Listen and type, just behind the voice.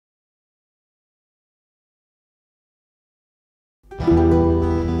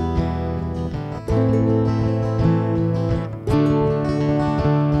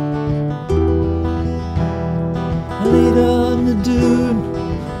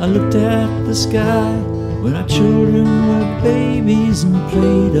I looked at the sky when our children were babies and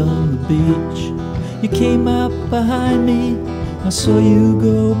played on the beach. You came up behind me, I saw you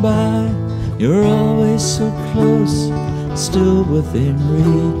go by. You're always so close, still within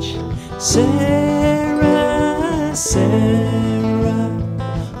reach. Sarah, Sarah,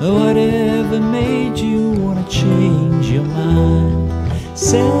 whatever made you wanna change your mind?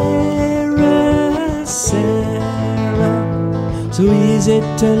 Sarah, Sarah, so easy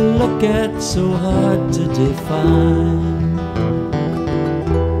to look at, so hard to define.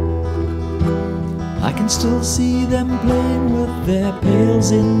 I can still see them playing with their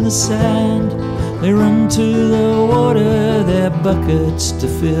pails in the sand. They run to the water, their buckets to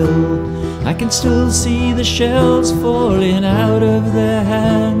fill. I can still see the shells falling out of their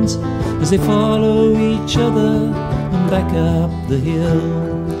hands as they follow each other and back up the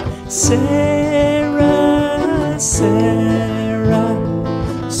hill. Sarah, Sarah,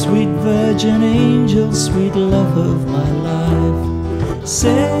 sweet virgin angel, sweet love of my life.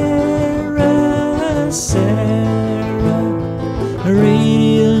 Sarah, Sarah, a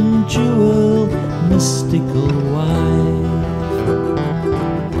radiant jewel, mystical wife.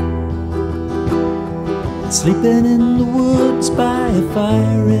 Sleeping in the woods by a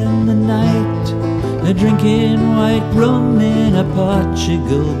fire in the night, drinking white rum in a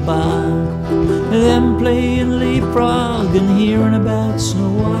Portugal bar, them playing leapfrog and hearing about Snow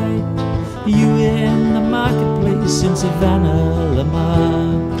White. You in the marketplace in Savannah,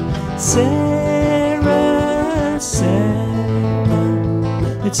 Lamar. Sarah,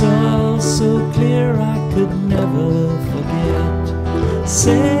 Sarah, it's all so clear I could never forget.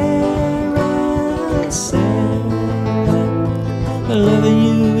 Sarah, Sarah, loving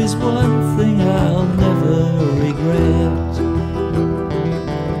you is one thing I'll never regret.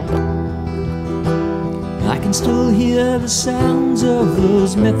 I can still hear the sounds of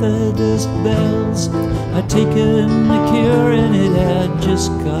those Methodist bells. I'd taken the cure and it had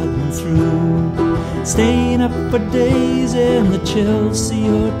just gotten through. Staying up for days in the Chelsea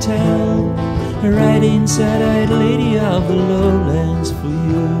Hotel, writing sad-eyed lady of the lowlands for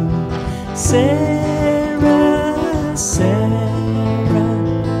you. Sarah, Sarah,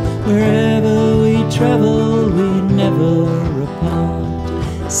 wherever we travel we never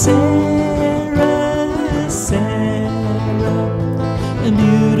apart. Sarah, Sarah, a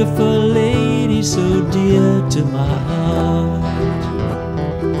beautiful lady so dear to my heart.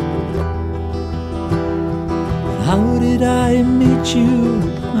 How did I meet you?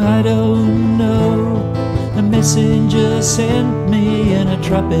 I don't know. A messenger sent me in a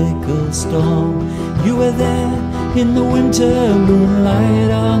tropical storm. You were there in the winter,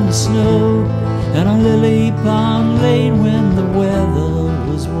 moonlight on the snow, and on Lily Pond Lane when the weather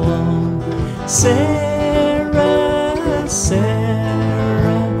was warm. Sarah,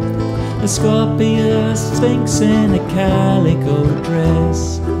 Sarah, a Scorpio sphinx in a calico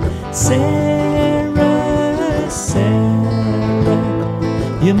dress. Sarah, Sarah,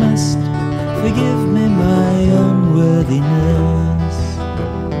 you must forgive me my unworthiness.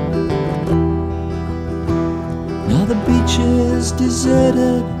 Now the beach is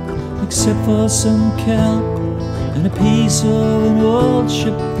deserted except for some kelp and a piece of an old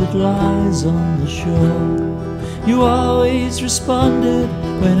ship that lies on the shore. You always responded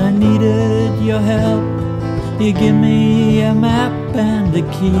when I needed your help. You give me a map and a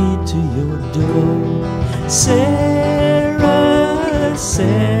key to your door. Sarah,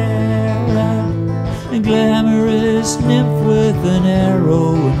 Sarah, a glamorous nymph with an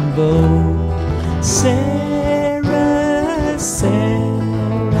arrow and bow. Sarah,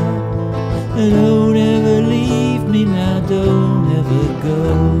 Sarah, don't ever leave me now, don't ever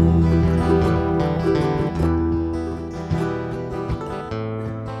go.